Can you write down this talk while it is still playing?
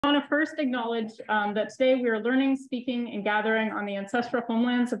to first acknowledge that today we are learning, speaking, and gathering on the ancestral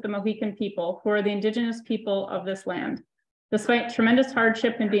homelands of the Mohican people, who are the Indigenous people of this land. Despite tremendous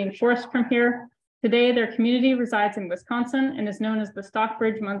hardship in being forced from here, today their community resides in Wisconsin and is known as the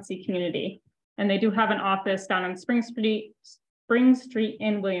Stockbridge-Munsee Community. And they do have an office down on Spring Street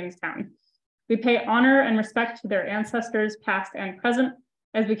in Williamstown. We pay honor and respect to their ancestors, past and present,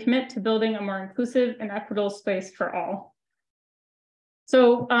 as we commit to building a more inclusive and equitable space for all.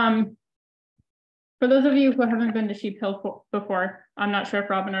 So for those of you who haven't been to Sheep Hill before, I'm not sure if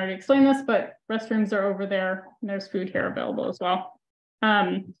Robin already explained this, but restrooms are over there and there's food here available as well.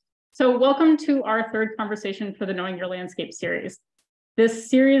 So welcome to our third conversation for the Knowing Your Landscape series. This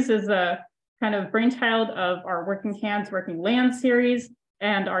series is a kind of brainchild of our Working Hands, Working Land series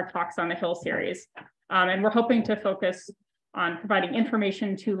and our Talks on the Hill series. And we're hoping to focus on providing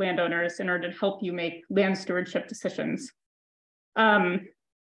information to landowners in order to help you make land stewardship decisions.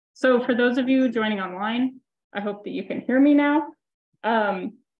 So for those of you joining online, I hope that you can hear me now.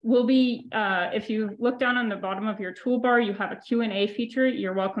 If you look down on the bottom of your toolbar, you have a Q&A feature.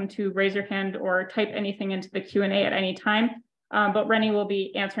 You're welcome to raise your hand or type anything into the Q&A at any time. But Rene will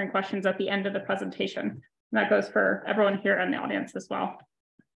be answering questions at the end of the presentation. And that goes for everyone here in the audience as well.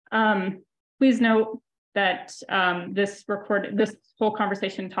 Please note that this whole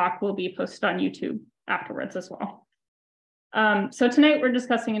conversation talk will be posted on YouTube afterwards as well. So tonight we're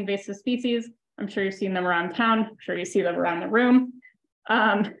discussing invasive species. I'm sure you've seen them around town. I'm sure you see them around the room,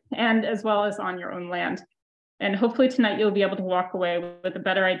 and as well as on your own land. And hopefully tonight you'll be able to walk away with a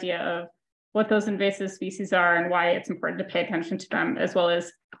better idea of what those invasive species are and why it's important to pay attention to them, as well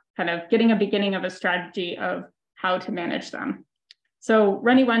as kind of getting a beginning of a strategy of how to manage them. So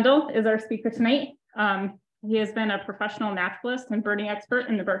Rene Wendell is our speaker tonight. He has been a professional naturalist and birding expert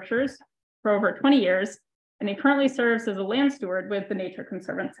in the Berkshires for over 20 years, and he currently serves as a land steward with the Nature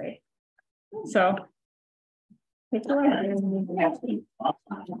Conservancy. So, take it away.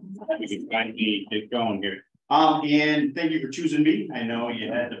 Get going here. And thank you for choosing me. I know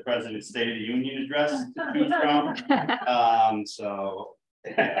you had the President's State of the Union address to choose from. So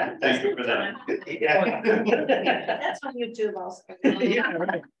thank you for that. Yeah. That's on YouTube also. Yeah,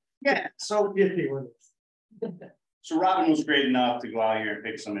 right. Yeah. So Robin was great enough to go out here and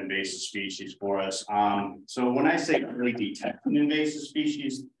pick some invasive species for us. So when I say early detecting invasive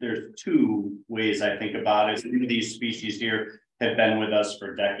species, there's two ways I think about it. Some of these species here have been with us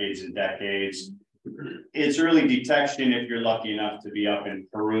for decades and decades. It's early detection if you're lucky enough to be up in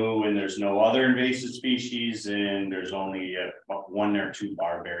Peru and there's no other invasive species and there's only one or two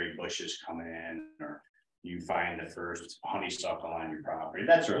barberry bushes coming in, or you find the first honeysuckle on your property.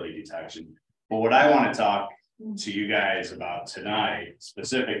 That's early detection. But what I want to talk to you guys about tonight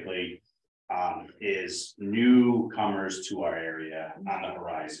specifically is newcomers to our area on the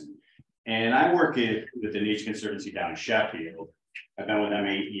horizon. And I work with the Nature Conservancy down in Sheffield. I've been with them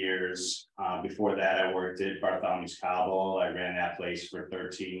 8 years. Before that, I worked at Bartholomew's Cobble. I ran that place for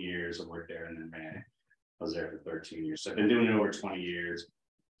 13 years. I worked there and then I was there for 13 years. So I've been doing it over 20 years.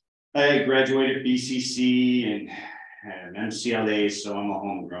 I graduated BCC and MCLA, so I'm a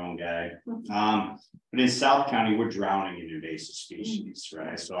homegrown guy. But in South County, we're drowning in invasive species,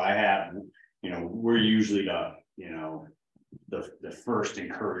 right? So I have, we're usually the first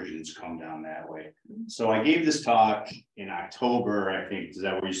incursions come down that way. So I gave this talk in October, I think. Is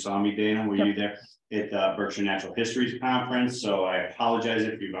that where you saw me, Dana? Were you there at the Berkshire Natural Histories Conference? So I apologize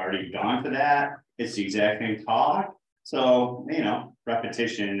if you've already gone to that. It's the exact same talk. So,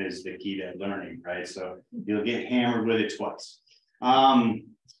 repetition is the key to learning, right? So you'll get hammered with it twice.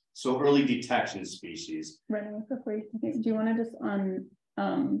 So early detection species. Rene, before you continue, do you want to just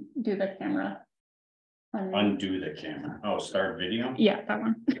do the camera? Undo the camera. Oh, start video? Yeah, that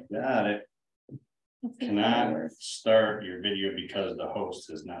one. Got it. Cannot start your video because the host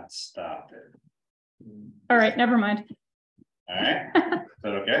has not stopped it. All right, never mind. All right. Is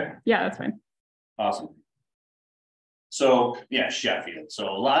that okay? Yeah, that's fine. Awesome. So yeah, Sheffield. So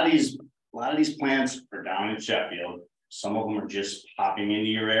a lot of these plants are down in Sheffield. Some of them are just popping into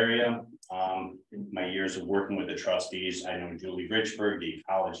your area. My years of working with the trustees, I know Julie Richburg, the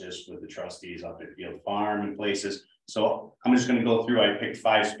ecologist with the trustees up at Field Farm and places. So I'm just going to go through. I picked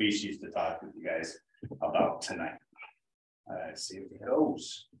 5 species to talk with you guys about tonight. Let's see if it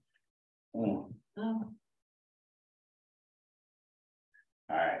goes. All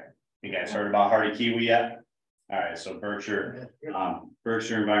right. You guys heard about hardy kiwi yet? All right. So Berkshire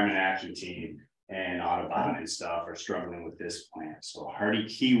Environment Action Team and Audubon and stuff are struggling with this plant. So hardy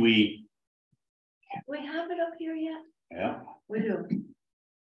kiwi. We have it up here yet? Yeah. We do.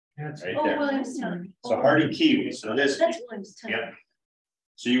 Right Oh, there. Williamstown. So hardy kiwi. So this. That's Williamstown. Yep.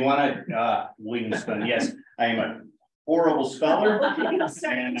 So you want to, Williamstown, yes, I am a horrible speller, and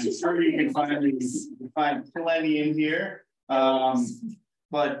I'm sure you can find plenty in here.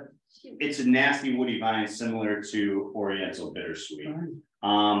 But it's a nasty woody vine similar to Oriental bittersweet.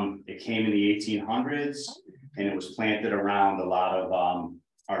 It came in the 1800s, and it was planted around a lot of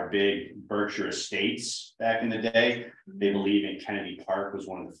our big Berkshire estates back in the day. They believe in Kennedy Park was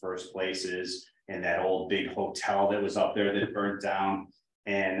one of the first places, and that old big hotel that was up there that burned down.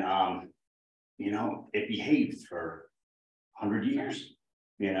 And you know, it behaved for 100 years,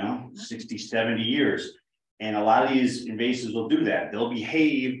 you know, 60, 70 years. And a lot of these invasives will do that. They'll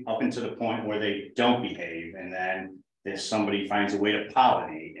behave up until the point where they don't behave. And then if somebody finds a way to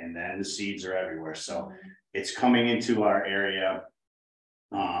pollinate, and then the seeds are everywhere. So it's coming into our area.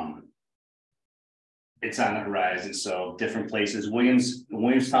 It's on the horizon. So different places.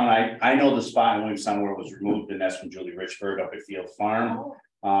 Williamstown, I know the spot in Williamstown where it was removed, and that's from Julie Richburg up at Field Farm.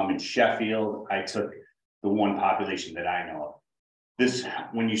 In Sheffield, I took the one population that I know of. This,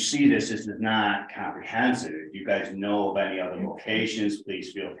 when you see this, this is not comprehensive. If you guys know of any other locations,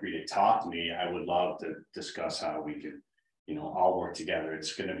 please feel free to talk to me. I would love to discuss how we can, you know, all work together.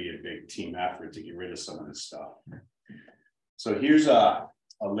 It's going to be a big team effort to get rid of some of this stuff. So here's a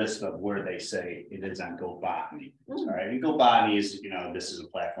list of where they say it is on Go Botany. All right, and Go Botany is, you know, this is a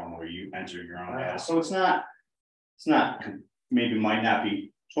platform where you enter your own data. So it's not, maybe might not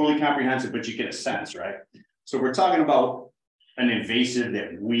be totally comprehensive, but you get a sense, right? So we're talking about an invasive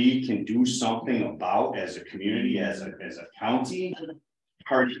that we can do something about as a community, as a county.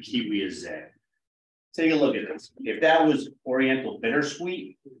 Hardy kiwi is that. Take a look at this. If that was Oriental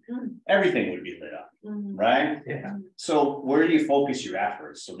bittersweet, everything would be lit up, right? Yeah. So where do you focus your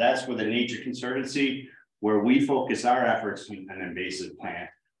efforts? So that's where the Nature Conservancy, where we focus our efforts on invasive plant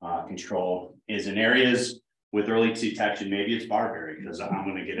control, is in areas with early detection. Maybe it's barberry, because I'm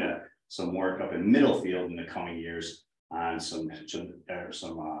going to get some work up in Middlefield in the coming years on some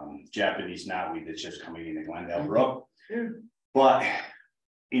Japanese knotweed that's just coming into Glendale Brook. But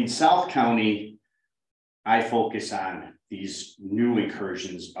in South County, I focus on these new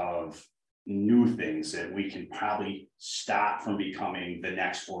incursions of new things that we can probably stop from becoming the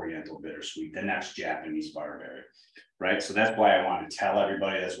next Oriental bittersweet, the next Japanese barberry, right? So that's why I want to tell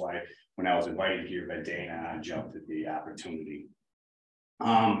everybody. That's why when I was invited here by Dana, I jumped at the opportunity.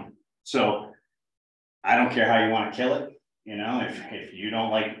 So I don't care how you want to kill it. You know, if you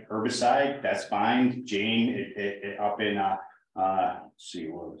don't like herbicide, that's fine. Jane up in let's see,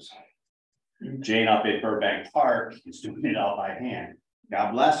 what was Jane up at Burbank Park is doing it all by hand.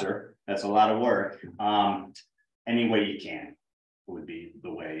 God bless her. That's a lot of work. Any way you can would be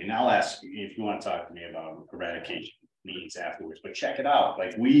the way. And I'll ask if you want to talk to me about eradication needs afterwards, but check it out.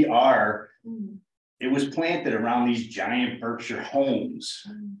 Like we are, it was planted around these giant Berkshire homes.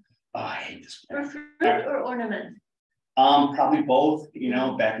 Oh, I hate this plant. For fruit or ornament? Probably both, you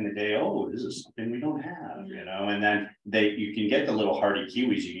know, back in the day. Oh, this is something we don't have, you know, and then you can get the little hardy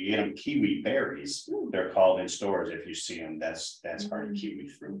kiwis. You can get them kiwi berries. They're called in stores. If you see them, that's hardy kiwi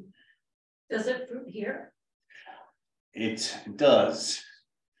fruit. Does it fruit here? It does.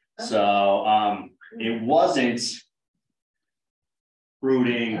 Okay. So it wasn't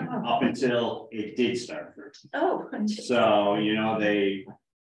fruiting up until it did start fruiting. Oh, so you know they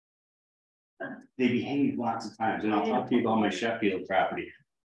behave lots of times, and I'll talk to you about my Sheffield property.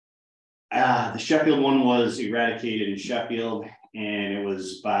 The Sheffield one was eradicated in Sheffield, and it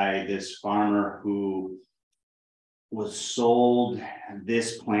was by this farmer who was sold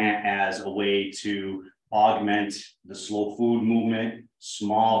this plant as a way to augment the slow food movement,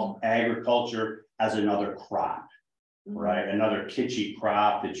 small agriculture, as another crop, right? Another kitschy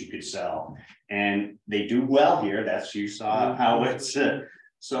crop that you could sell. And they do well here. That's, you saw how it's,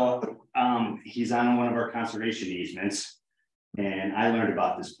 so he's on one of our conservation easements, and I learned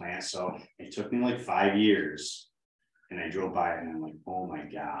about this plant. So it took me like 5 years, and I drove by it and I'm like, oh my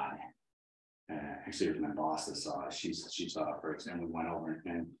God. Actually, it was my boss that saw it. She saw it first, and we went over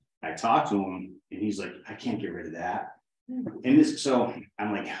and I talked to him, and he's like, I can't get rid of that. And this, so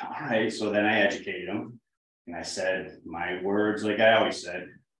I'm like, all right. So then I educated him, and I said my words, like I always said,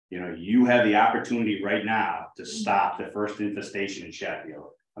 you know, you have the opportunity right now to stop the first infestation in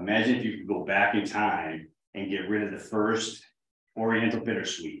Sheffield. Imagine if you could go back in time and get rid of the first Oriental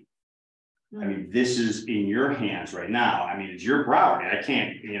bittersweet. I mean, this is in your hands right now. I mean, it's your property. I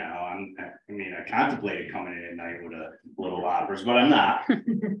can't, you know, I contemplated coming in at night with a little loppers, but I'm not.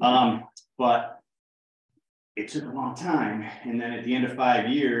 But it took a long time. And then at the end of 5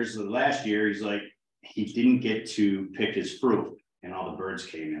 years, the last year, he's like, he didn't get to pick his fruit, and all the birds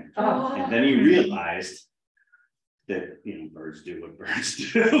came in. And then he realized that, you know, birds do what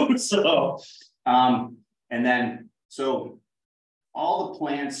birds do. So, and then, so all the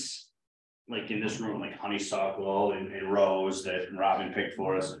plants, like in this room, like honeysuckle and rose that Robin picked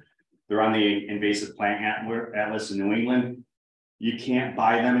for us, they're on the invasive plant atlas in New England. You can't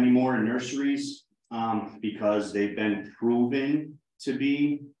buy them anymore in nurseries because they've been proven to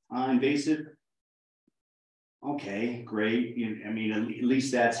be invasive. Okay, great. I mean, at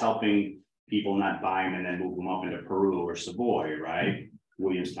least that's helping people not buy them and then move them up into Peru or Savoy, right?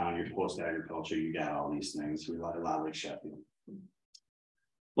 Williamstown, your post-agriculture, you got all these things. We got a lot like Sheffield.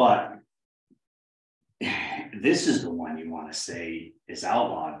 But this is the one you want to say is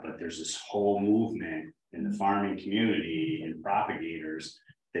outlawed, but there's this whole movement in the farming community and propagators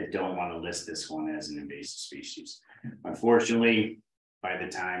that don't want to list this one as an invasive species. Unfortunately, by the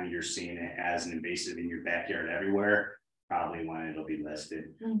time you're seeing it as an invasive in your backyard everywhere, probably when it'll be listed.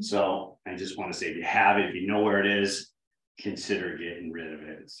 So I just want to say, if you have it, if you know where it is, consider getting rid of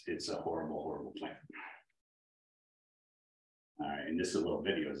it. It's a horrible, horrible plant. All right, and this is a little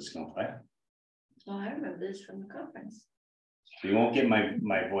video. Is this going to play? Oh, I remember this from the conference. You won't get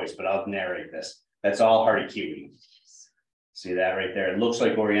my voice, but I'll narrate this. That's all hardy kiwi. See that right there? It looks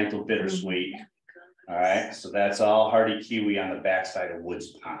like Oriental bittersweet. All right, so that's all hardy kiwi on the backside of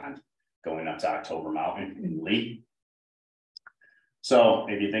Woods Pond, going up to October Mountain in Lee. So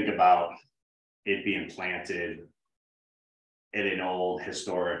if you think about it being planted at an old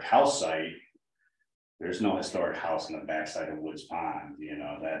historic house site, there's no historic house on the backside of Woods Pond. You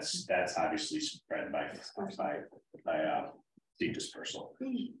know, that's obviously spread by seed dispersal.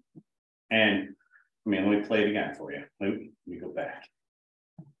 And I mean, let me play it again for you. Let me go back.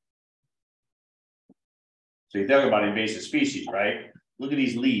 So you talk about invasive species, right? Look at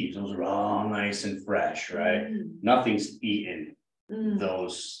these leaves. Those are all nice and fresh, right? Nothing's eaten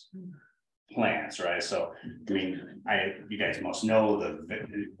those plants, right? So I mean, you guys must know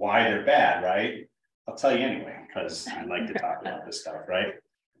why they're bad, right? I'll tell you anyway, because I like to talk about this stuff, right?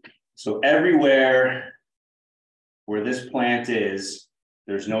 So everywhere where this plant is,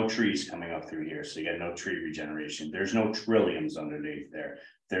 there's no trees coming up through here. So you got no tree regeneration. There's no trilliums underneath there.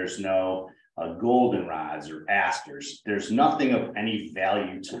 There's no goldenrods or asters. There's nothing of any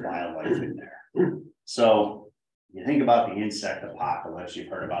value to wildlife in there. So you think about the insect apocalypse, you've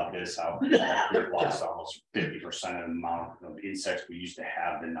heard about this, how we've lost almost 50% of the amount of insects we used to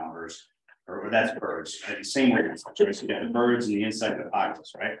have, the numbers, or that's birds. Same way, right? So you got the birds and the insect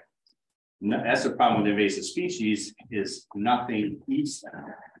apocalypse, right? No, that's the problem with invasive species, is nothing eats them.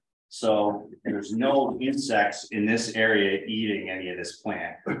 So there's no insects in this area eating any of this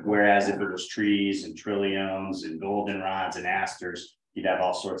plant. Whereas if it was trees and trilliums and goldenrods and asters, you'd have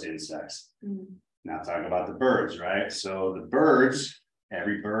all sorts of insects. Now talk about the birds, right? So the birds,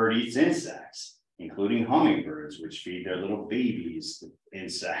 every bird eats insects, including hummingbirds, which feed their little babies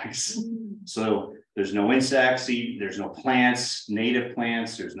insects. So there's no insects, there's no plants, native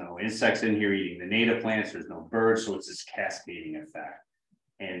plants, there's no insects in here eating the native plants, there's no birds, so it's this cascading effect.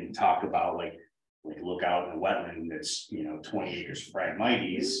 And talk about like look out in the wetland that's, you know, 20 acres of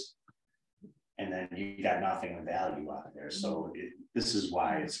Phragmites, and then you got nothing of value out there. So this is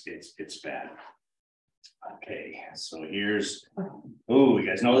why it's bad. Okay, so here's, oh, you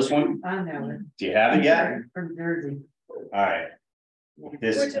guys know this one? I know it. Do you have it yet? From Jersey. All right.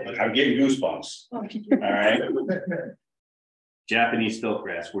 This, I'm getting goosebumps. All right. Japanese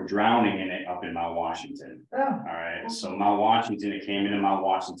silkgrass, we're drowning in it up in Mount Washington. Oh. All right. So Mount Washington, it came into Mount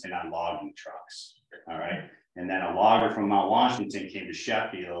Washington on logging trucks. All right. And then a logger from Mount Washington came to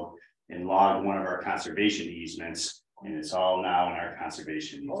Sheffield and logged one of our conservation easements. And it's all now in our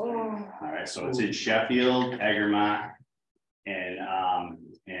conservation easement. All right. So it's in Sheffield, Egremont, and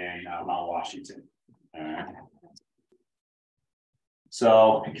Mount Washington. All right.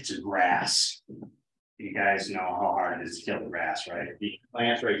 So it's a grass. You guys know how hard it is to kill the grass, right? The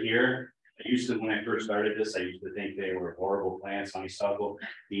plants right here, when I first started this, I used to think they were horrible plants, honeysuckle.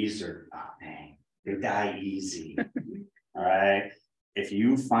 These are, oh man, they die easy. All right. If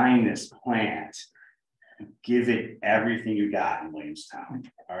you find this plant, give it everything you got in Williamstown.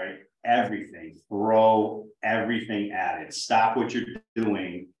 All right. Everything, throw everything at it. Stop what you're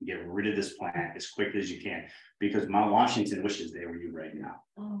doing, get rid of this plant as quick as you can, because Mount Washington wishes they were you right now.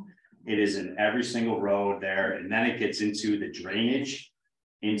 It is in every single road there, and then it gets into the drainage,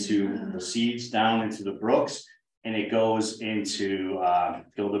 into the seeds down into the brooks, and it goes into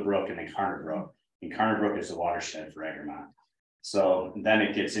Gildabrook and then Carter Brook. And Carter Brook is the watershed for Egremont. So then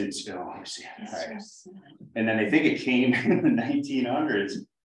it gets into, oh, let me see. All right. And then they think it came in the 1900s,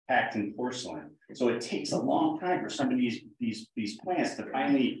 packed in porcelain. So it takes a long time for some of these plants to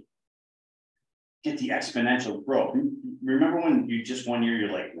finally get the exponential growth. Remember when you just one year,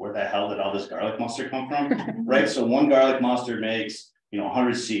 you're like, where the hell did all this garlic mustard come from? Right, so one garlic mustard makes,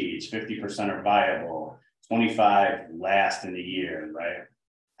 100 seeds, 50% are viable, 25 last in the year, right?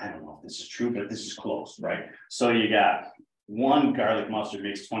 I don't know if this is true, but this is close, right? So you got one garlic mustard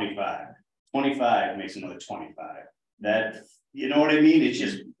makes 25, 25 makes another 25. That, you know what I mean? It's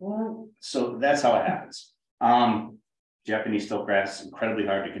just, so that's how it happens. Japanese stiltgrass is incredibly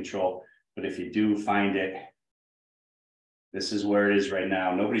hard to control, but if you do find it, this is where it is right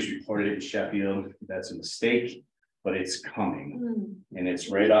now. Nobody's reported it in Sheffield. That's a mistake, but it's coming, and it's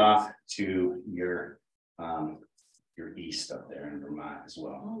right off to your east up there in Vermont as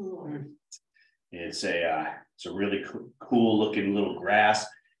well. It's a really cool looking little grass.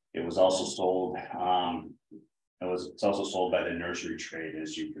 It was also sold. It's also sold by the nursery trade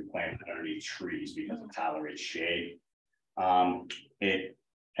as you can plant it underneath trees because it tolerates shade. It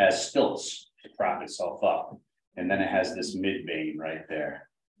has stilts to prop itself up, and then it has this mid vein right there.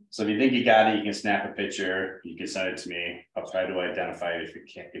 So if you think you got it, you can snap a picture. You can send it to me. I'll try to identify it if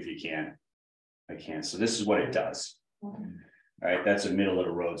you can. I can. So this is what it does. All right, that's the middle of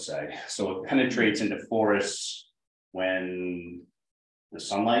the roadside. So it penetrates into forests when the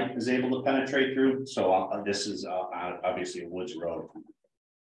sunlight is able to penetrate through. So this is obviously a woods road.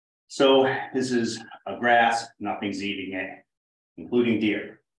 So this is a grass, nothing's eating it, including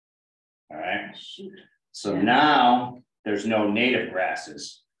deer. All right. So now there's no native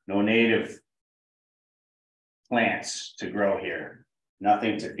grasses, no native plants to grow here,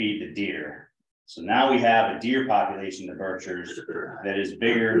 nothing to feed the deer. So now we have a deer population in the Berkshires that is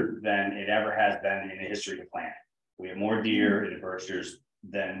bigger than it ever has been in the history of the planet. We have more deer in the Berkshires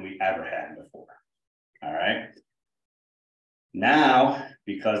than we ever had before. All right. Now,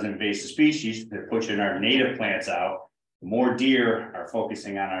 because of invasive species, they're pushing our native plants out. More deer are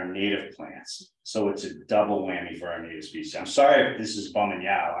focusing on our native plants. So it's a double whammy for our native species. I'm sorry if this is bumming you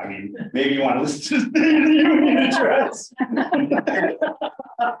out. I mean, maybe you want to listen to the union address.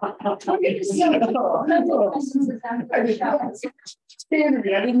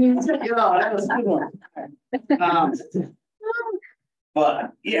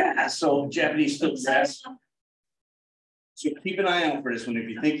 But yeah, so Japanese stiltgrass. So keep an eye out for this one. If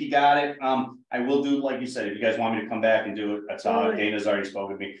you think you got it, I will do, like you said, if you guys want me to come back and do it, that's all. Dana's already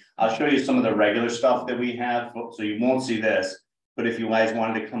spoken with me. I'll show you some of the regular stuff that we have, so you won't see this. But if you guys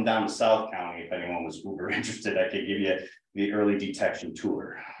wanted to come down to South County, if anyone was uber interested, I could give you the early detection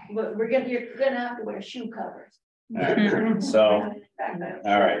tour. But you're gonna have to wear shoe covers. All right. So,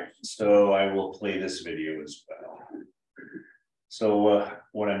 all right. So I will play this video as well. So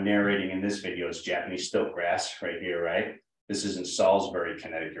what I'm narrating in this video is Japanese stiltgrass right here, right? This is in Salisbury,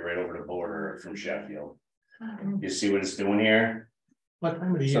 Connecticut, right over the border from Sheffield. You see what it's doing here? What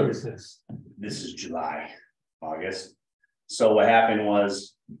time of the year is this? This is July, August. So what happened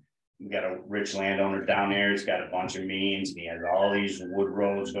was, we got a rich landowner down there. He's got a bunch of means, and he has all these wood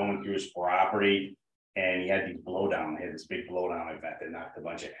roads going through his property. And he had these blowdown, he had this big blowdown event that knocked a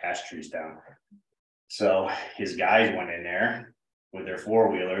bunch of ash trees down. So his guys went in there with their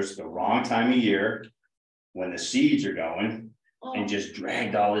four-wheelers the wrong time of year when the seeds are going, and just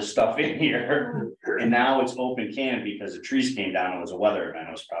dragged all this stuff in here. And now it's open canopy because the trees came down. It was a weather event.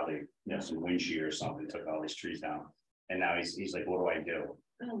 It was probably some wind shear or something, took all these trees down. And now he's like, what do I do?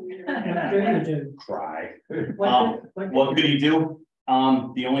 Cry. What could he do?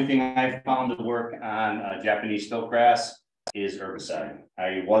 The only thing I've found to work on Japanese stiltgrass is herbicide.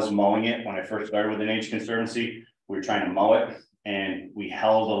 I was mowing it when I first started with the Nature Conservancy. We were trying to mow it, and we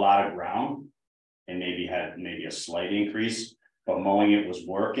held a lot of ground and maybe had a slight increase, but mowing it was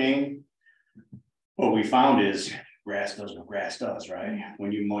working. What we found is grass does what grass does, right?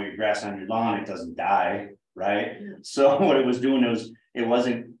 When you mow your grass on your lawn, it doesn't die, right? So what it was doing was it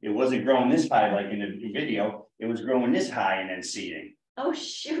wasn't growing this high like in the video. It was growing this high and then seeding. Oh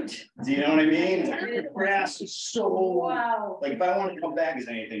shoot! Do you know what I mean? The grass is so like if I want to come back as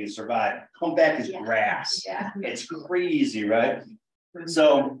anything and survive, come back as grass. Yeah. It's crazy, right?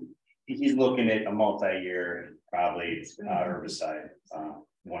 So he's looking at a multi-year probably herbicide, 1%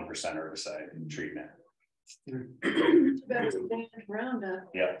 herbicide treatment.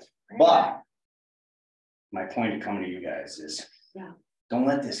 Yeah, but my point of coming to you guys is, don't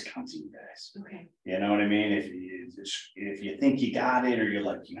let this come to you guys. Okay. You know what I mean? If you think you got it, or you're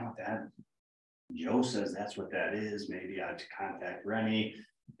like, that Joe says that's what that is, maybe I have to contact Rene.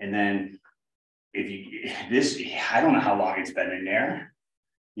 And then I don't know how long it's been in there.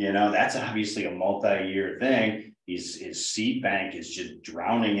 That's obviously a multi-year thing. His seed bank is just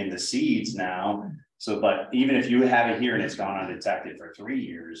drowning in the seeds now. So, but even if you have it here and it's gone undetected for 3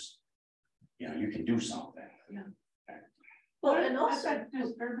 years, you know, you can do something. Yeah. Well, and What also, effect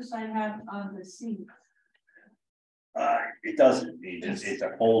does herbicide have on the seed? It doesn't, it's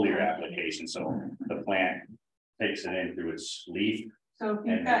a foliar application, so the plant takes it in through its leaf. So if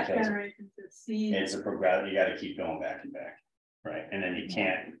you've And got it kills it. generations of seed. It's a progress, you gotta keep going back and back, right? And then you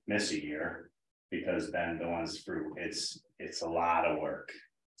can't miss a year, because then the ones fruit, it's a lot of work.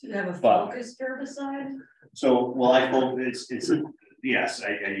 do you have a But- focused herbicide? So, well, yes,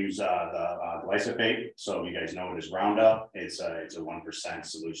 I use the glyphosate, so you guys know what is Roundup, it's a 1%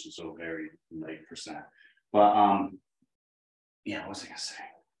 solution, so very light percent. But yeah, what was I gonna say?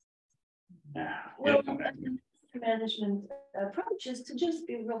 Yeah. Well, it'll come back. management approach is to just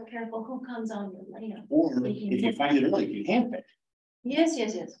be real careful who comes on your land. Or if you find it early, you can handpick. Yes.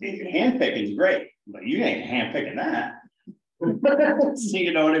 Handpicking is great, but you ain't handpicking that. So,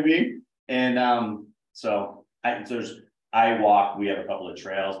 you know what I mean? And so I walk, we have a couple of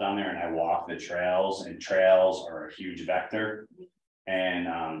trails down there, and I walk the trails, and trails are a huge vector. And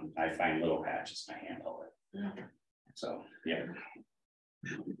I find little patches and I handle it. So, yeah.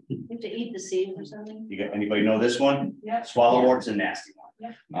 You have to eat the seed or something. You got anybody know this one? Yeah. Swallowwort's a nasty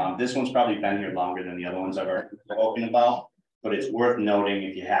one. Yeah. This one's probably been here longer than the other ones I've already spoken about, but it's worth noting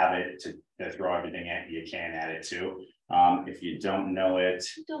if you have it to throw everything at you can add it too. If you don't know it,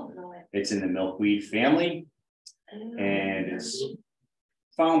 I don't know it. it's in the milkweed family, and it's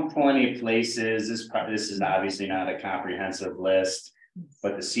found plenty of places. This is obviously not a comprehensive list,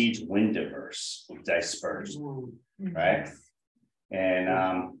 but the seeds wind dispersed, right?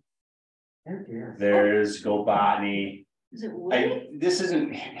 And there's Go Botany. Is it wood? This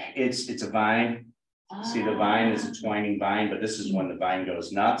isn't, it's a vine. See the vine is a twining vine, but this is when the vine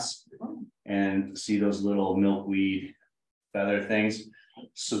goes nuts. And see those little milkweed feather things.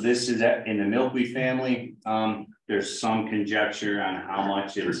 So this is in the milkweed family. There's some conjecture on how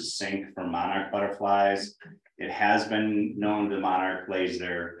much it's a sink for monarch butterflies. It has been known the monarch lays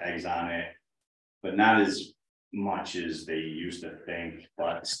their eggs on it, but not as much as they used to think,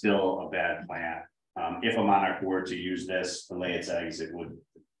 but still a bad plant. If a monarch were to use this to lay its eggs,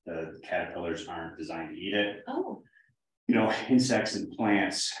 the caterpillars aren't designed to eat it. Oh. You know, insects and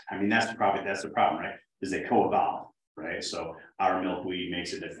plants, I mean, that's the problem, right? Is they co-evolve, right? So our milkweed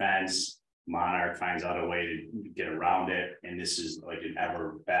makes a defense, monarch finds out a way to get around it, and this is like an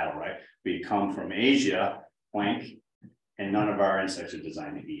ever battle, right? We come from Asia, plank, and none of our insects are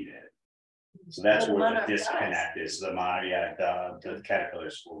designed to eat it. So that's Well, where the monarch disconnect is. The monarch, the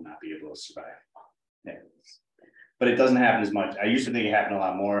caterpillars will not be able to survive. Yeah. But it doesn't happen as much. I used to think it happened a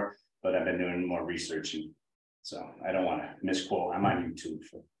lot more, but I've been doing more research, and so I don't want to misquote. I'm on YouTube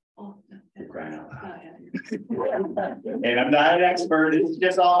for crying out loud. And I'm not an expert. It's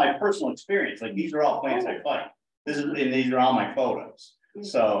just all my personal experience. Like these are all plants I fight. And these are all my photos.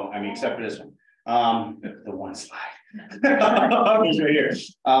 So I mean, except for this one, the one slide. It's right here.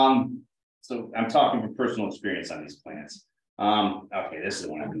 So I'm talking from personal experience on these plants. Okay, this is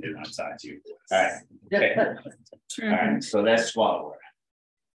the one I've been doing outside too. All right. Okay. All right. So that's swallowwort.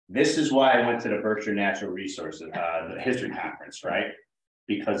 This is why I went to the Berkshire Natural Resources, the history conference, right?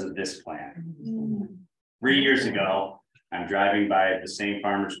 Because of this plant. 3 years ago, I'm driving by the same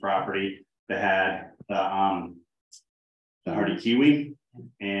farmer's property that had the hardy kiwi,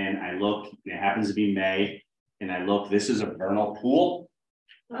 and I look. It happens to be May, and I look. This is a vernal pool.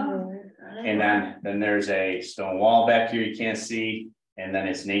 And then there's a stone wall back here you can't see, and then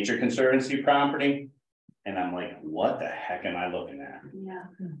it's Nature Conservancy property. And I'm like, what the heck am I looking at? Yeah.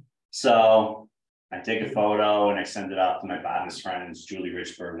 So I take a photo and I send it out to my botanist friends, Julie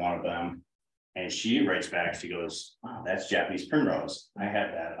Richburg, one of them. And she writes back, she goes, wow, that's Japanese primrose. I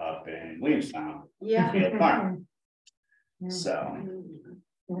have that up in Williamstown. Yeah. Field Farm. So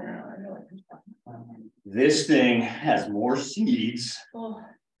this thing has more seeds. Oh.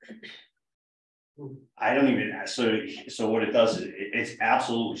 I don't even, so what it does is it's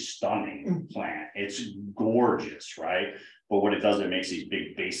absolutely stunning plant. It's gorgeous, right? But what it does, it makes these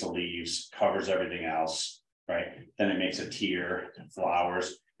big basal leaves, covers everything else, right? Then it makes a tier,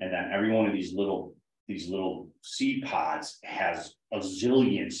 flowers, and then every one of these little seed pods has a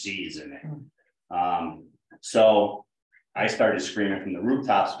zillion seeds in it. So I started screaming from the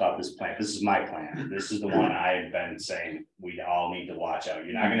rooftops about this plant. This is my plant. This is the one I've been saying we all need to watch out.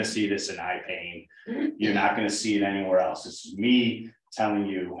 You're not going to see this in eye pain. You're not going to see it anywhere else. This is me telling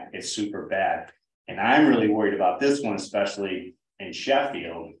you it's super bad. And I'm really worried about this one, especially in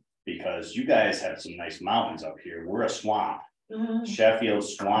Sheffield, because you guys have some nice mountains up here. We're a swamp. Sheffield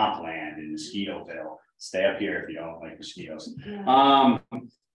swampland in Mosquitoville. Stay up here if you don't like mosquitoes.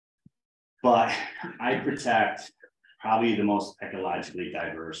 But I protect probably the most ecologically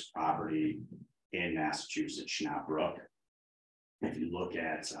diverse property in Massachusetts, Schnappbrook. If you look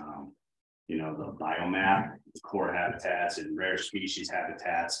at, you know, the biomap, core habitats and rare species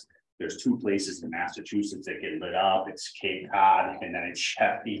habitats, there's two places in Massachusetts that get lit up. It's Cape Cod and then it's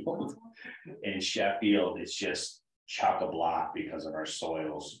Sheffield. In Sheffield, it's just chock-a-block because of our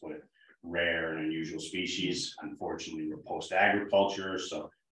soils with rare and unusual species. Unfortunately, we're post-agriculture, so a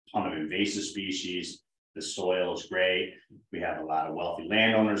ton of invasive species. The soil is great. We have a lot of wealthy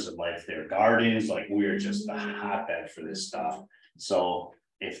landowners that like their gardens. Like, we're just a hotbed for this stuff. So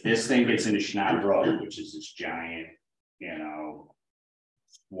if this thing gets into Schnappbrook, which is this giant, you know,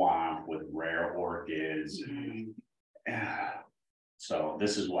 swamp with rare orchids, so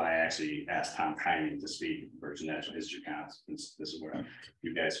this is why I actually asked Tom Kynie to speak at Berkshire Natural History Conference. This is where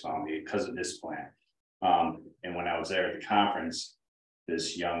you guys found me because of this plant. And when I was there at the conference,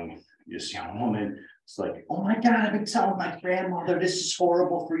 this young woman was like, "Oh my God, I've been telling my grandmother this is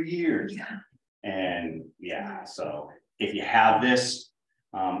horrible for years." Yeah. And yeah, so if you have this,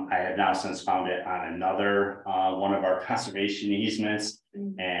 I have now since found it on another one of our conservation easements,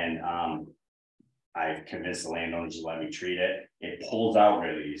 and I've convinced the landowners to let me treat it. It pulls out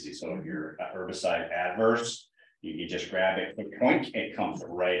really easy. So if you're herbicide adverse, you just grab it, the point, it comes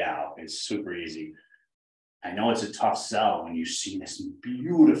right out. It's super easy. I know it's a tough sell when you see this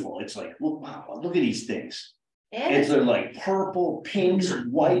beautiful. It's like, look, wow, look at these things. It's like purple, pinks,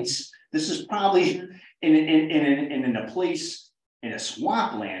 whites. This is probably in a place in a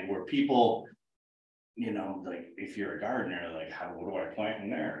swampland where people, you know, like if you're a gardener, like what do I plant in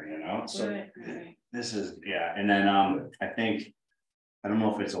there? You know, so right. This is, yeah. And then I think, I don't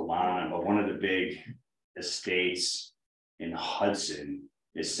know if it's Alana, but one of the big estates in Hudson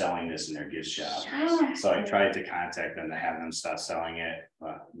is selling this in their gift shop. So I tried to contact them to have them stop selling it,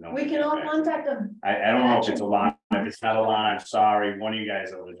 but no. We can all contact them. I don't know if it's Alana. If it's not Alana, I'm sorry. One of you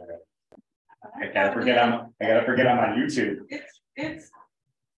guys over there. I gotta forget I'm on YouTube. It's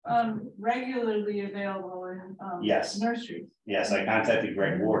regularly available in yes. nurseries. Yes, I contacted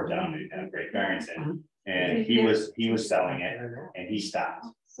Greg Ward down at Great Barrington, and he was selling it, and he stopped.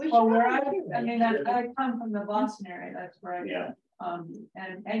 Well, where I mean, I come from the Boston area. That's where I yeah.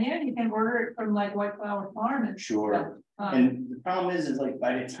 And yeah, you can order it from like White Flower Farm and sure. And the problem is like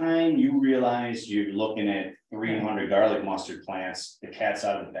by the time you realize you're looking at 300 garlic mustard plants, the cat's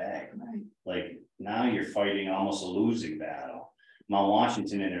out of the bag. Right. Like now you're fighting almost a losing battle. Mount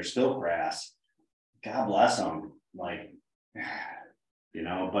Washington and their stiltgrass, God bless them. Like, you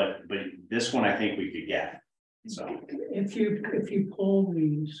know, but this one I think we could get. So if you pull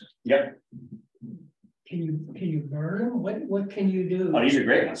these, yep. Can you burn them? What can you do? Oh, these are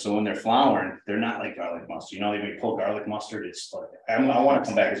great ones. So when they're flowering, they're not like garlic mustard. You know, when you pull garlic mustard, it's like I want to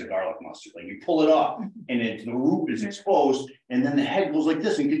come back as a garlic mustard. Like you pull it off, and the root is exposed, and then the head goes like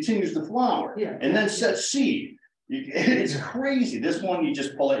this and continues to flower, yeah. And then sets seed. It's crazy. This one you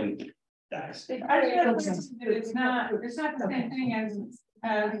just pull it and dies. It's not the same thing as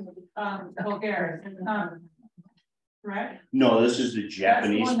Bulgaria. Right? No, this is the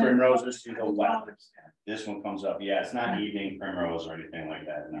Japanese primrose. This is the wild. This one comes up. Yeah, it's not evening primrose or anything like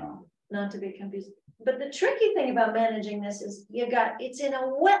that. No. Not to be confused. But the tricky thing about managing this is it's in a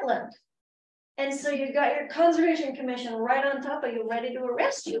wetland. And so you got your conservation commission right on top of you, ready to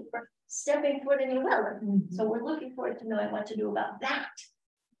arrest you for stepping foot in your wetland. Mm-hmm. So we're looking forward to knowing what to do about that.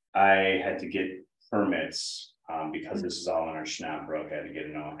 I had to get permits because this is all in our Schnappbrook. I had to get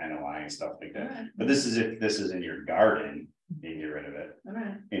an NOI and stuff like that. Right. But this is if this is in your garden, you get rid of it.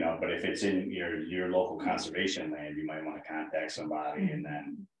 Right. You know, but if it's in your local conservation land, you might want to contact somebody and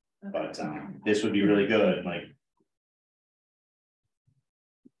then. But this would be really good. Like,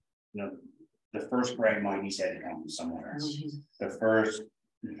 you know, the first bright mighties had to come from somewhere else. The first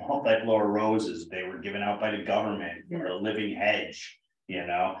multiflora roses, they were given out by the government for a living hedge. You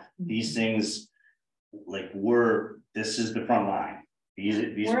know, these things, like this is the front line.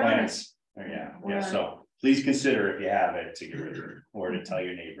 These plants, yeah. So please consider if you have it to get rid of it or to tell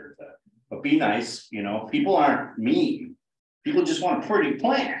your neighbor to. But be nice. You know, people aren't mean. People just want a pretty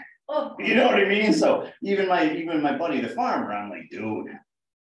plant. Oh, you know what I mean? So even my buddy the farmer, I'm like, dude,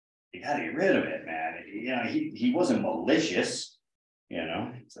 you gotta get rid of it, man. You know, he wasn't malicious, you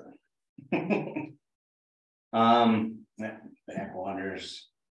know. So backwaters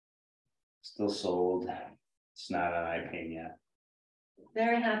still sold. It's not on iPaint yet.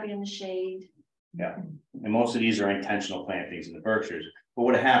 Very happy in the shade. Yeah, and most of these are intentional plantings in the Berkshires. But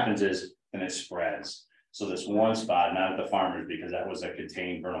what happens is, and it spreads. So this one spot, not at the farmers because that was a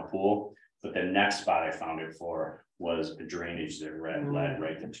contained vernal pool, but the next spot I found it for was a drainage that led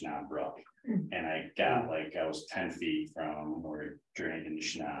right to Chenab Brook. And I got like, I was 10 feet from where it drained into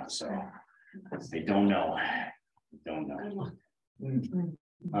Chenab, so they don't know. Don't know.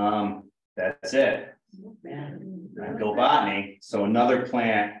 That's it. Go botany. So another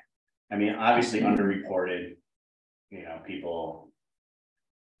plant, I mean, obviously underreported, you know, people,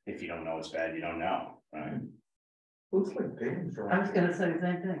 if you don't know it's bad, you don't know, right? Looks like Dame's Rock. I was gonna say the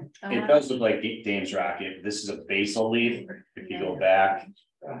same thing. It does look like Dame's Rocket. This is a basal leaf. If you go back,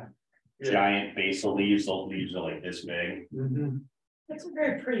 giant basal leaves, those leaves are like this big. It's a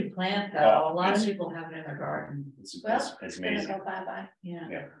very pretty plant, Oh, though. A lot of people have it in their garden. It's It's gonna amazing. go bye-bye. Yeah.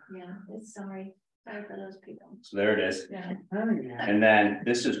 Yeah, it's sorry for those people. So there it is. Yeah. And then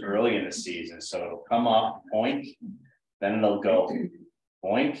this is early in the season, so it'll come up, oink, then it'll go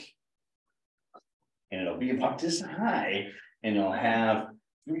oink. And it'll be about this high, and it'll have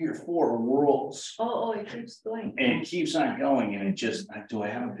 3 or 4 whorls. Oh, it keeps going. And it keeps on going, and it just, do I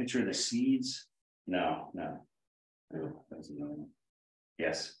have a picture of the seeds? No. Oh, that's another one.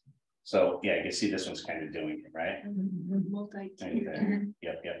 Yes. So, yeah, you can see this one's kind of doing it, right? Multi.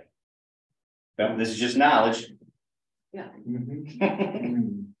 Yep. But this is just knowledge. Yeah.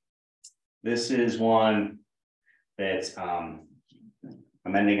 This is one that's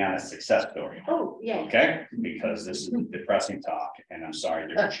I'm ending on a success story. Oh, yeah. Okay, because this is depressing talk, and I'm sorry,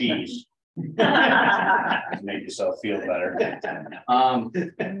 there's cheese. To make yourself feel better.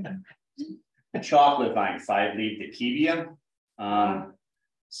 Chocolate vine, 5-leaved Akevia.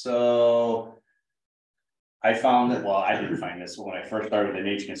 So I found that, well, I didn't find this when I first started with the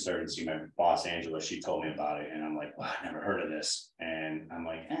Nature Conservancy. My boss Angela, she told me about it, and I'm like, well, I never heard of this. And I'm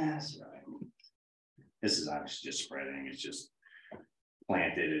like, that's right. This is obviously just spreading. It's just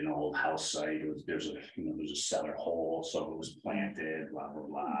planted in an old house site. There's a cellar hole, so it was planted, blah blah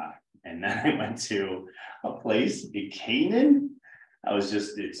blah. And then I went to a place in Canaan.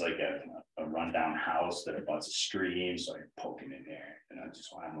 It's like a rundown house that abuts a stream, so I poke it in there, and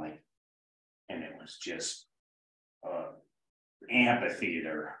I'm like, and it was just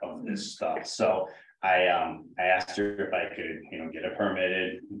amphitheater of this stuff. So I asked her if I could, get it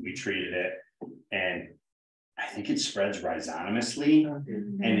permitted. We treated it, and I think it spreads rhizonomously,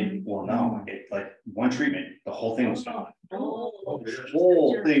 and like one treatment, the whole thing was gone. The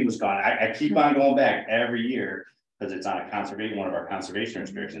whole thing was gone. I keep on going back every year because it's on one of our conservation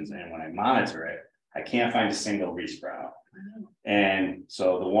restrictions, and when I monitor it, I can't find a single resprout. And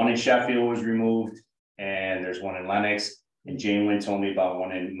so the one in Sheffield was removed, and there's one in Lenox, and Jane Lynn told me about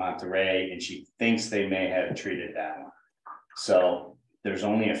one in Monterey, and she thinks they may have treated that one. So there's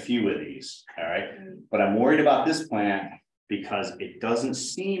only a few of these, all right? But I'm worried about this plant because it doesn't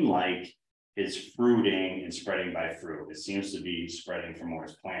seem like it's fruiting and spreading by fruit. It seems to be spreading from where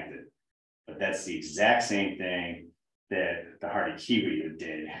it's planted. But that's the exact same thing that the hardy kiwi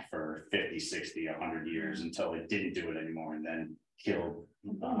did for 50, 60, 100 years until it didn't do it anymore, and then killed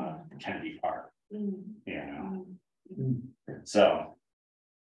Kennedy Park. So,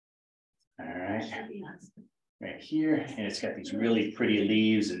 all right. Right here, and it's got these really pretty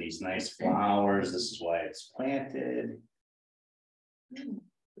leaves and these nice flowers. This is why it's planted.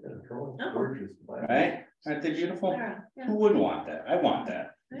 Right? Aren't they beautiful? Yeah. Who wouldn't want that? I want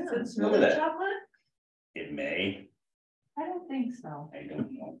that. Look at that. Chocolate? It may. I don't think so. I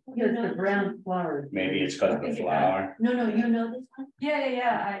don't know. Because the brown flowers. Maybe it's because of the flower. No, you know this one?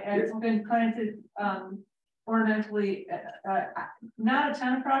 Yeah. It's been planted ornamentally, not a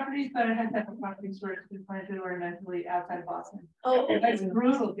ton of properties, but I have several properties where it's been planted ornamentally outside of Boston. Oh, It's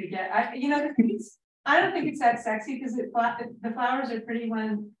brutal to get. I don't think it's that sexy because the flowers are pretty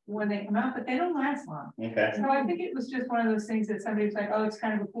when they come out, but they don't last long. Okay. So I think it was just one of those things that somebody was like, oh, it's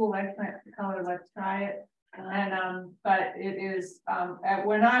kind of a cool life plant color, let's try it. And but it is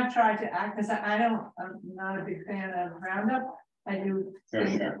when I've tried to act, because I'm not a big fan of Roundup. I do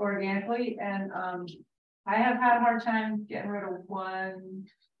things organically, and I have had a hard time getting rid of one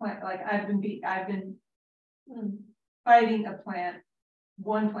plant. Like I've been fighting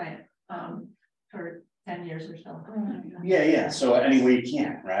one plant for 10 years or so. Yeah. So any way you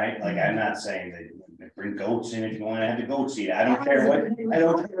can, right? Like I'm not saying that bring goats in if you want to have the goat seed. I don't care what. I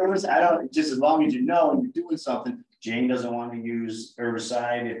don't. Just as long as you know and you're doing something. Jane doesn't want to use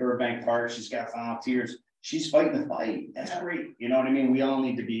herbicide at Burbank Park. She's got volunteers. She's fighting the fight. That's great. You know what I mean? We all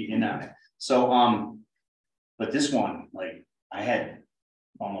need to be in on it. So but this one, like I had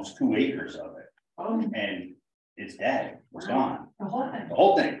almost 2 acres of it, and it's dead. It's gone. The whole thing. The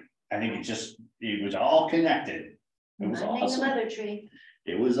whole thing. I think it was all connected. It was awesome. Mother tree.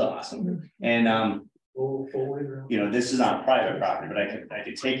 It was awesome. And You know, this is on private property, but I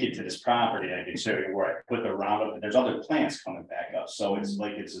could take you to this property, I could show you where I put the roundup, but there's other plants coming back up, so it's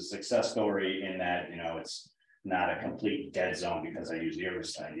like, it's a success story in that, you know, it's not a complete dead zone because I use the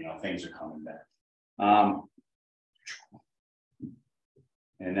herbicide, you know, things are coming back.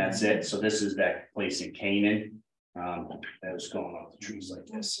 And that's it, so this is that place in Canaan, that was going up the trees like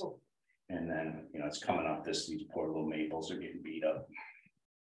this. And then, you know, it's coming up this, these poor little maples are getting beat up.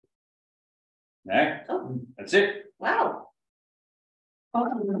 All right, Oh, that's it. wow.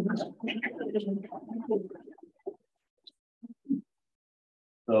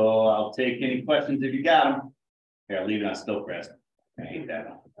 So I'll take any questions if you got them. Here, I'll leave it on still grass. I hate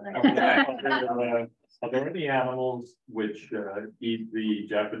that. Are there any animals which eat the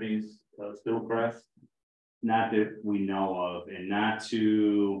Japanese stiltgrass? Not that we know of, and not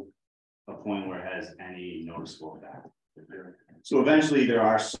to a point where it has any noticeable effect. So eventually there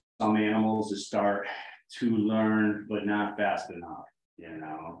are some animals that start to learn, but not fast enough, you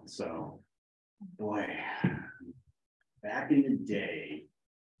know, so boy, back in the day,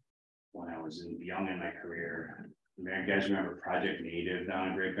 when I was young in my career, you guys remember Project Native down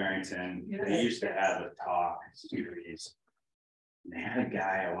in Great Barrington? Yes. They used to have a talk series. And they had a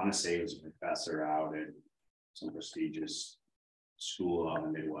guy, I want to say he was a professor out at some prestigious school out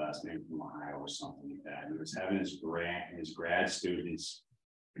in the Midwest, maybe from Ohio or something like that. He was having his grad students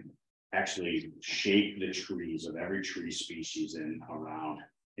actually shape the trees of every tree species in around,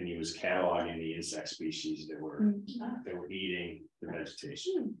 and he was cataloging the insect species that were eating the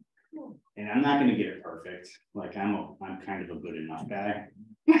vegetation. And I'm not going to get it perfect. Like I'm kind of a good enough guy,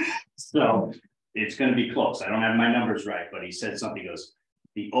 so it's going to be close. I don't have my numbers right, but he said something. He goes,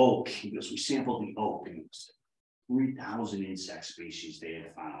 the oak. He goes, we sampled the oak, and it was 3,000 insect species they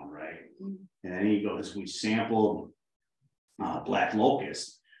had found, right? And then he goes, we sampled black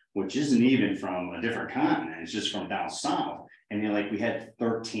locust, which isn't even from a different continent, it's just from down south. And they're like, we had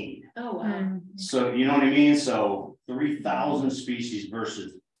 13. Oh, wow. So you know what I mean? So 3,000 species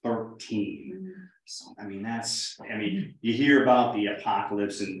versus 13. So I mean, that's, I mean, you hear about the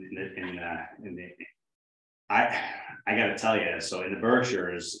apocalypse I got to tell you, so in the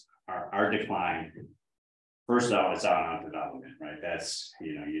Berkshires, our decline. First off, it's out on development, right? That's,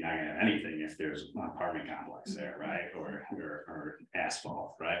 you know, you're not gonna have anything if there's an apartment complex there, right? Or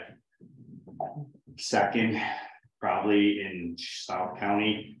asphalt, right? Second, probably in South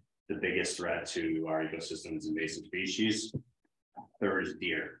County, the biggest threat to our ecosystem is invasive species. Third is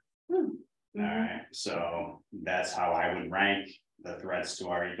deer. All right, so that's how I would rank the threats to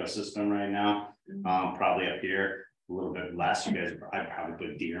our ecosystem right now. Probably up here, a little bit less. You guys, I'd probably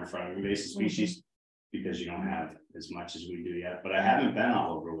put deer in front of invasive species. Because you don't have as much as we do yet, but I haven't been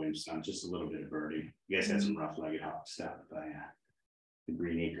all over Williamstown, just a little bit of birding. You guys had some rough-legged stuff by the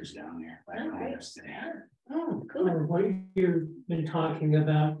Green Acres down there. Oh, cool. What you've been talking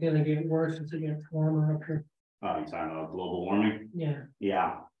about, gonna get worse as it gets warmer up here. Oh, you're talking about global warming? Yeah.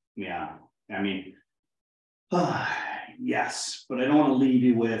 Yeah. I mean, yes, but I don't want to leave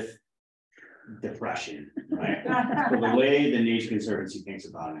you with depression, right? So the way the Nature Conservancy thinks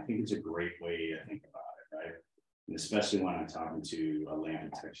about it, I think it's a great way to think about it, right? And especially when I'm talking to a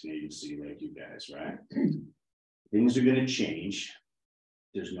land protection agency like you guys, right? Things are going to change.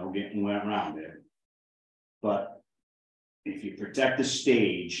 There's no getting around it. But if you protect the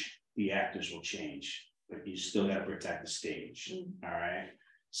stage, the actors will change, but you still got to protect the stage. All right.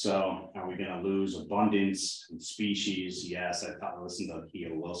 So are we going to lose abundance and species? Yes, I listened to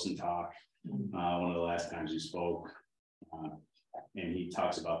Theo Wilson talk. One of the last times he spoke, and he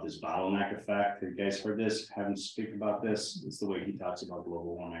talks about this bottleneck effect. Have you guys heard this? Haven't speak about this? It's the way he talks about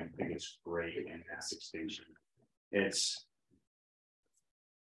global warming. I think it's great and mass extinction. It's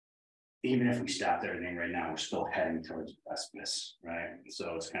even if we stopped everything right now, we're still heading towards precipice, right?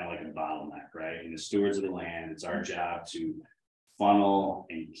 So it's kind of like a bottleneck, right? And the stewards of the land, it's our job to funnel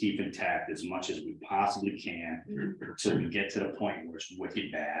and keep intact as much as we possibly can until we get to the point where it's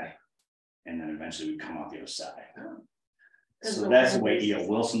wicked bad. And then eventually we come out the other side. So that's the way E.O.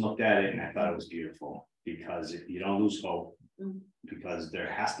 Wilson looked at it, and I thought it was beautiful, because if you don't lose hope, because there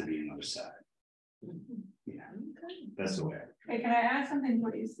has to be another side. Yeah, that's the way. Hey, can I add something to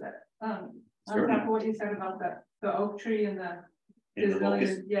what you said? On Sure. top of what you said about the oak tree and the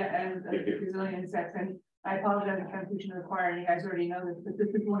gazillion, and the gazillion insects, and I apologize if I'm teaching the choir, and you guys already know this, but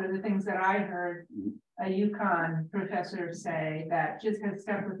this is one of the things that I heard a UConn professor say that just has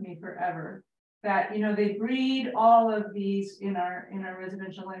stuck with me forever. That, you know, they breed all of these in our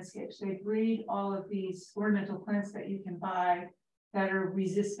residential landscapes. They breed all of these ornamental plants that you can buy that are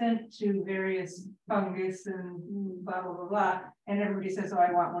resistant to various fungus and blah, blah, blah, blah. And everybody says, oh,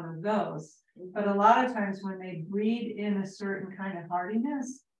 I want one of those. But a lot of times when they breed in a certain kind of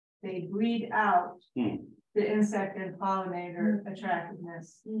hardiness, they breed out the insect and pollinator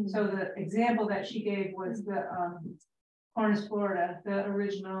attractiveness. So the example that she gave was the Cornus Florida, the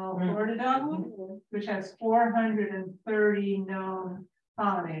original Florida dogwood, which has 430 known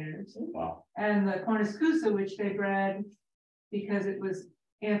pollinators. Wow. And the Cornus Cusa, which they bred because it was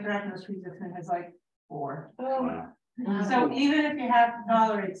anthracnose resistant, has like 4. Wow. So even if you have to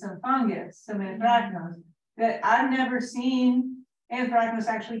tolerate some fungus, some anthracnose, that I've never seen anthracnose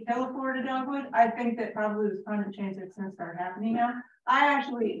actually kill a Florida dogwood. I think that probably was climate change that's going to start happening now. I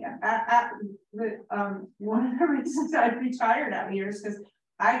actually, one of the reasons I've retired out here is because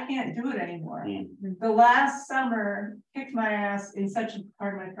I can't do it anymore. The last summer kicked my ass in such a,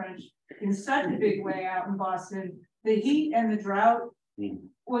 pardon my French, in such a big way out in Boston. The heat and the drought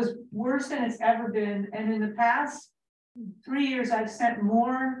was worse than it's ever been. And in the past 3 years, I've sent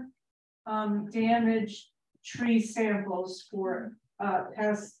more damaged tree samples for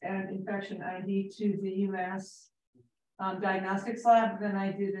pest and infection ID to the UMass diagnostics lab than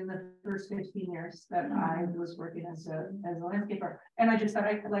I did in the first 15 years that I was working as a landscaper. And I just thought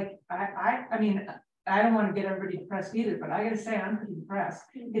I mean, I don't want to get everybody depressed either, but I gotta say I'm pretty depressed.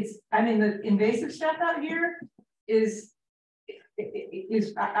 I mean, the invasive stuff out here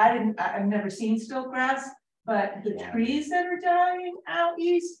I've never seen stilt grass, but the trees that are dying out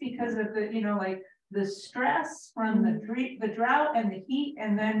east because of the, you know, like the stress from the drought and the heat,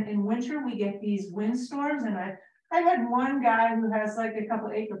 and then in winter we get these windstorms. And I had one guy who has like a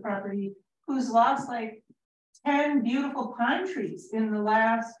couple acre property who's lost like 10 beautiful pine trees in the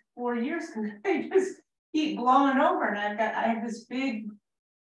last 4 years because they just keep blowing over. And I have this big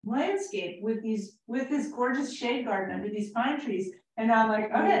landscape with this gorgeous shade garden under these pine trees. And I'm like,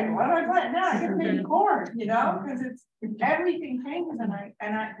 okay, what do I plant now? I can plant corn, you know, because it's everything changes.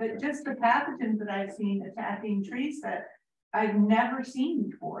 But just the pathogens that I've seen attacking trees that I've never seen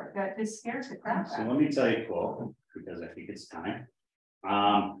before, that just scares the crap out of me. So let me tell you a quote, because I think it's time.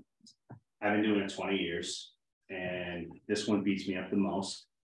 I've been doing it 20 years, and this one beats me up the most.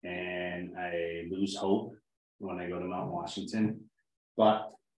 And I lose hope when I go to Mount Washington.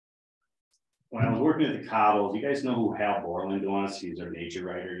 But when I was working at the Cobbles, you guys know who Hal Borland was? He's our nature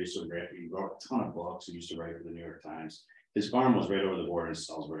writer. He wrote a ton of books. He used to write for the New York Times. His farm was right over the border in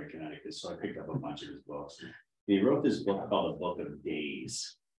Salisbury, Connecticut. So I picked up a bunch of his books. He wrote this book called The Book of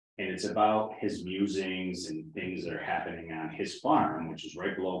Days. And it's about his musings and things that are happening on his farm, which is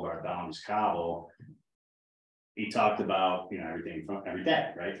right below Bartholomew's Cobble. He talked about, you know, everything from every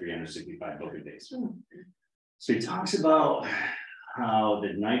day, right? 365 book of days. So he talks about how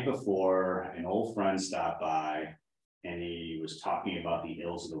the night before an old friend stopped by and he was talking about the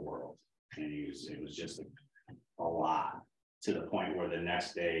ills of the world. And it was just a lot, to the point where the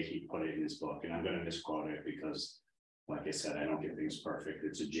next day he put it in his book, and I'm going to misquote it because, like I said, I don't get things perfect.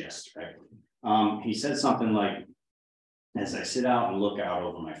 It's a gist, right? He said something like, as I sit out and look out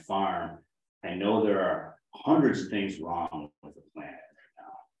over my farm, I know there are hundreds of things wrong with the planet right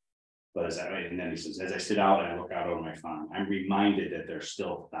now. But and then he says, as I sit out and I look out over my farm, I'm reminded that there's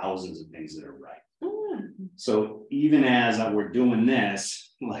still thousands of things that are right. So even as we're doing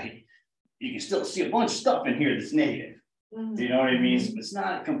this, like, you can still see a bunch of stuff in here that's negative. Do you know what I mean? So it's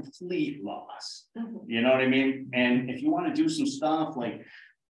not a complete loss. You know what I mean? And if you want to do some stuff like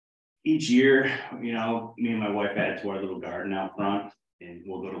each year, you know, me and my wife add to our little garden out front, and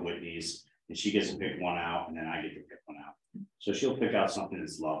we'll go to Whitney's, and she gets to pick one out, and then I get to pick one out. So she'll pick out something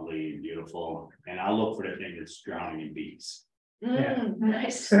that's lovely and beautiful, and I'll look for the thing that's drowning in bees.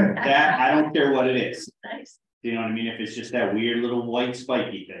 Nice. That, I don't care what it is. Nice. You know what I mean? If it's just that weird little white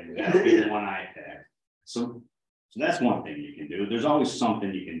spiky thing, that'll be the one I pick. So that's one thing you can do. There's always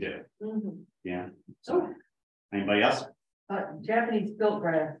something you can do. Yeah. So anybody else? Japanese gilt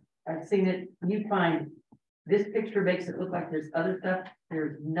grass. I've seen it. You find this picture makes it look like there's other stuff.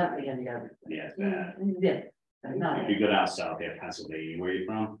 There's nothing in the other. Yeah. Yeah. If you go down south, they have Pennsylvania. Where are you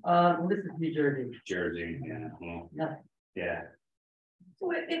from? This is New Jersey. Jersey. Yeah. Well, Nothing. yeah.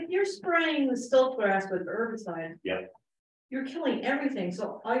 So if you're spraying the stilt grass with herbicide, Yep. you're killing everything.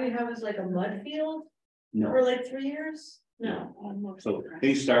 So all you have is like a mud field No. for like 3 years? No. So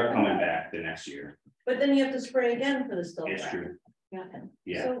things start coming back the next year. But then you have to spray again for the stilt It's grass. true. Yeah.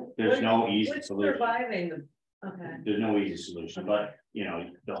 Yeah. So There's no easy what's solution. surviving the, okay. There's no easy solution, but you know,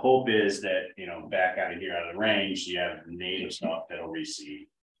 the hope is that, you know, back out of here out of the range, you have native stuff that'll reseed.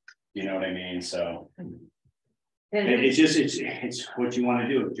 You know what I mean? So And it's just, it's what you want to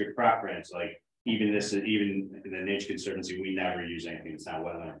do with your crop rents. Like, even in the Nature Conservancy, we never use anything that's not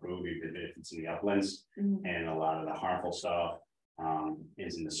wetland approved, even if it's in the uplands. And a lot of the harmful stuff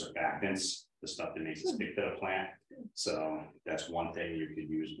is in the surfactants, the stuff that makes it stick to the plant. So that's one thing you could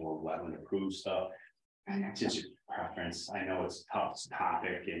use more wetland approved stuff. And it's just your preference. I know it's a tough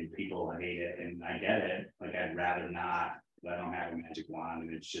topic and people hate it, and I get it. Like, I'd rather not, but I don't have a magic wand,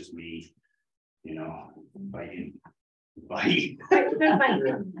 and it's just me, you know, biting.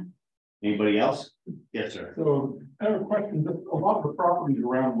 Anybody else? Yes, sir. So I have a question. A lot of the properties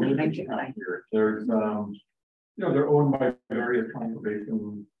around Williamstown here, there's you know, they're owned by various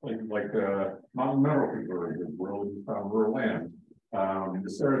conservation places like Mountain Mineral Reserve, Williamstown Rural Lands. The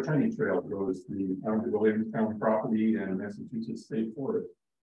Saratini Trail goes to the Williamstown property and Massachusetts State Forest.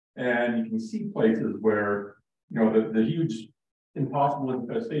 And you can see places where, you know, the huge impossible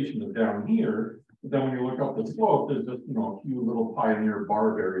infestation is down here. But then when you look up the slope, there's just, you know, a few little pioneer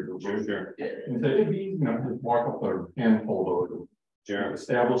barb areas of road there. And so it'd be, you know, just walk up a handful of those. Sure.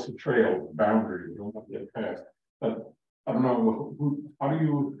 Establish the trail boundary, you don't have to get past. But I don't know,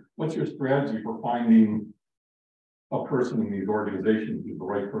 what's your strategy for finding a person in these organizations who's the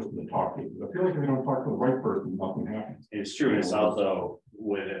right person to talk to? I feel like if you don't talk to the right person, nothing happens. It's true. It's also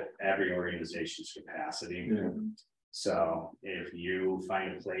with every organization's capacity. Yeah. So if you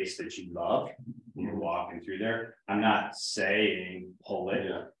find a place that you love, you're walking through there. I'm not saying pull it.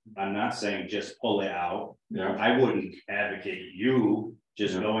 Yeah. I'm not saying just pull it out. Yeah. I wouldn't advocate you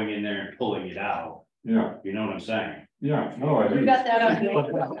just going in there and pulling it out. Yeah. You know what I'm saying? Yeah, no, I do. You got that up.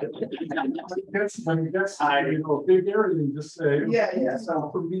 That's you know, a big area and just say, Yeah. So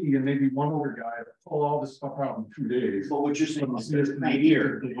for me and maybe one other guy that pull all this stuff out in 2 days. But what you're saying is there's right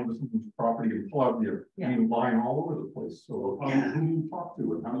here. someone's property and plug you, lying all over the place. So who do you talk to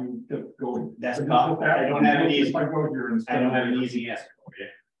and how do you get going? That's tough. I don't have an easy. I don't have an easy answer for you.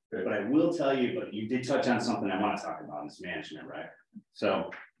 Okay. But I will tell you. But you did touch on something I want to talk about in this management, right?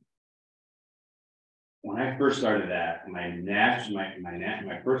 So. When I first started that, my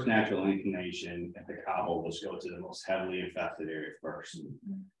first natural inclination at the cobble was go to the most heavily infested area first.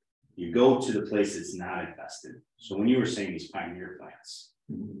 You go to the place that's not infested. So when you were saying these pioneer plants,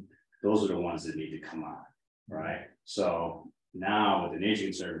 those are the ones that need to come on, right? So now with the Nature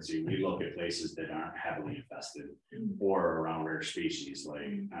Conservancy, we look at places that aren't heavily infested or around rare species.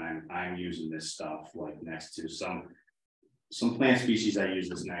 Like I'm using this stuff like next to some plant species I use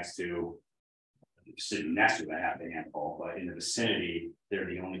this next to. Sitting next to that have a handful, but in the vicinity, they're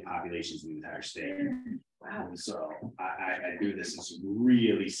the only populations in the entire state. Wow. And so I do this in some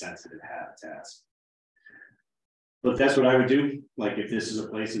really sensitive habitats. But that's what I would do. Like if this is a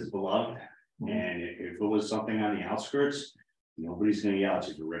place that's beloved, and if it was something on the outskirts, nobody's gonna yell at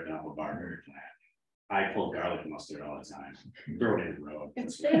you for ripping up a barberry plant. I pull garlic mustard all the time. Throw it in the road.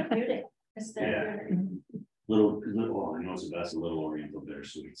 It's therapeutic. It's therapeutic. Little, I know it's the best little Oriental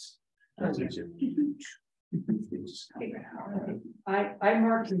bittersweets. I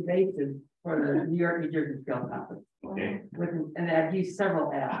marked invasive for the New Jersey Scale Conference. Okay. And I've used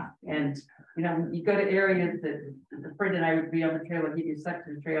several apps. And you know, you go to areas that a friend and I would be on the trail and give you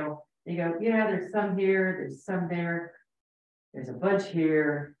section of the trail. You go, yeah, there's some here, there's some there, there's a bunch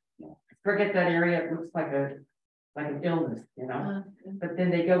here. Forget that area, it looks like an illness, you know. But then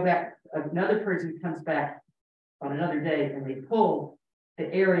they go back, another person comes back on another day and they pull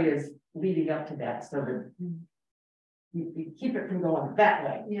the areas leading up to that so that you keep it from going that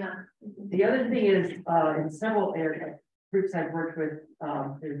way. Yeah. The other thing is in several areas, groups I've worked with,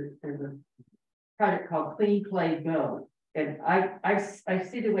 there's a project called Clean Clay Go. And I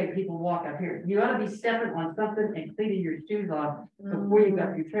see the way people walk up here. You ought to be stepping on something and cleaning your shoes off before you go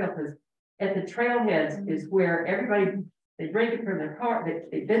up your trail, because at the trailheads is where everybody, they break it from their car,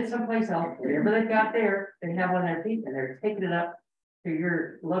 they've been someplace else, whatever they've got there, they have on their feet and they're taking it up to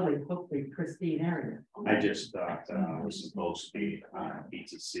your lovely, hopefully pristine area. I just thought it was supposed to be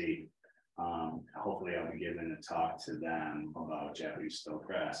BTC. Hopefully I'll be giving a talk to them about Japanese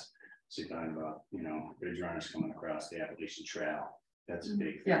stiltgrass. So you're talking about, you know, bridge runners coming across the Appalachian Trail. That's a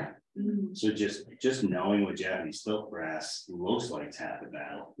big thing. Yeah. So just knowing what Japanese stiltgrass looks like to half the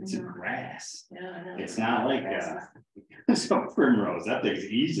battle. It's a grass. Yeah, I know. It's not like some primrose. That thing's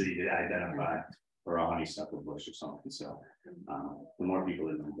easy to identify. Or a honeysuckle bush or something. So the more people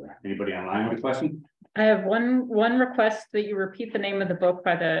that know there. Anybody online with a question? I have one request that you repeat the name of the book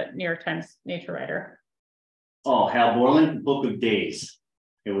by the New York Times nature writer. Oh, Hal Borland, Book of Days.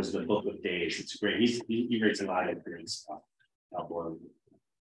 It was the Book of Days. It's great. He writes a lot of great stuff. Hal Borland.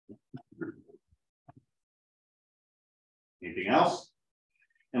 Anything else?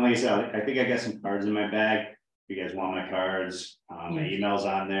 And like I said, I think I got some cards in my bag. If you guys want my cards, my email's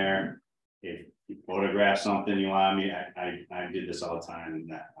on there. if you photograph something you want me, I did this all the time, and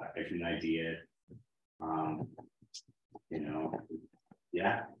that I can idea it. You know,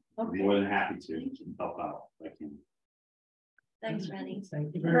 yeah, I'm more than happy to help out. I can. Thanks, Rene.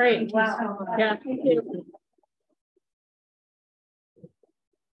 Thank you. Great. Wow. Yeah, thank you.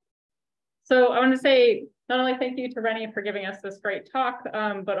 So I want to say not only thank you to Rene for giving us this great talk,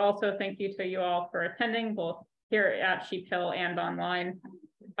 but also thank you to you all for attending, both here at Sheep Hill and online.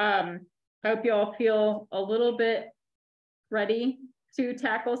 I hope you all feel a little bit ready to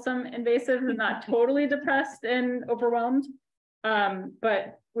tackle some invasives and not totally depressed and overwhelmed.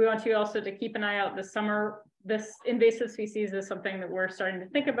 But we want you also to keep an eye out this summer. This invasive species is something that we're starting to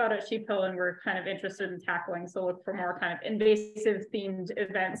think about at Sheep Hill, and we're kind of interested in tackling. So look for more kind of invasive themed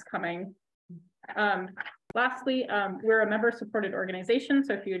events coming. Lastly, we're a member supported organization.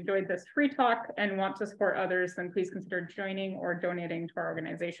 So if you enjoyed this free talk and want to support others, then please consider joining or donating to our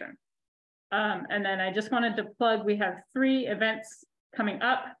organization. And then I just wanted to plug, we have 3 events coming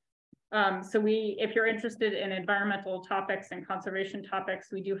up. So if you're interested in environmental topics and conservation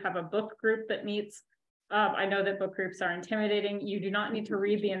topics, we do have a book group that meets. I know that book groups are intimidating. You do not need to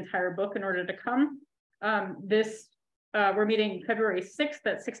read the entire book in order to come. We're meeting February 6th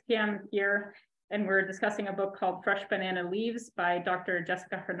at 6 p.m. here, and we're discussing a book called Fresh Banana Leaves by Dr.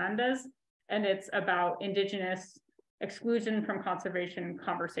 Jessica Hernandez, and it's about Indigenous exclusion from conservation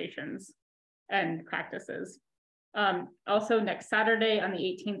conversations and practices. Also next Saturday on the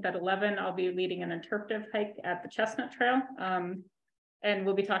 18th at 11, I'll be leading an interpretive hike at the Chestnut Trail. And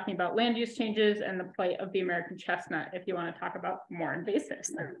we'll be talking about land use changes and the plight of the American chestnut if you want to talk about more invasives,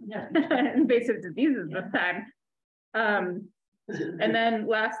 invasive diseases this time. And then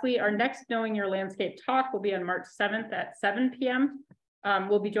lastly, our next Knowing Your Landscape talk will be on March 7th at 7 p.m.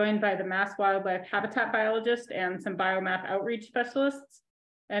 We'll be joined by the Mass Wildlife Habitat Biologist and some biomap outreach specialists.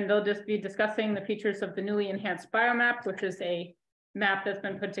 And they'll just be discussing the features of the newly enhanced biomap, which is a map that's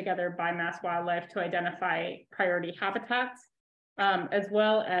been put together by Mass Wildlife to identify priority habitats, as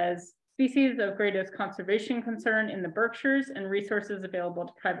well as species of greatest conservation concern in the Berkshires and resources available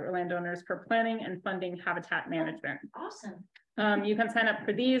to private landowners for planning and funding habitat management. Awesome. You can sign up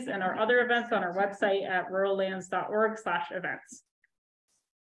for these and our other events on our website at rurallands.org/events.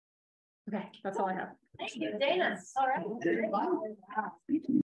 Okay, that's all I have. Thank you, Dana. All right.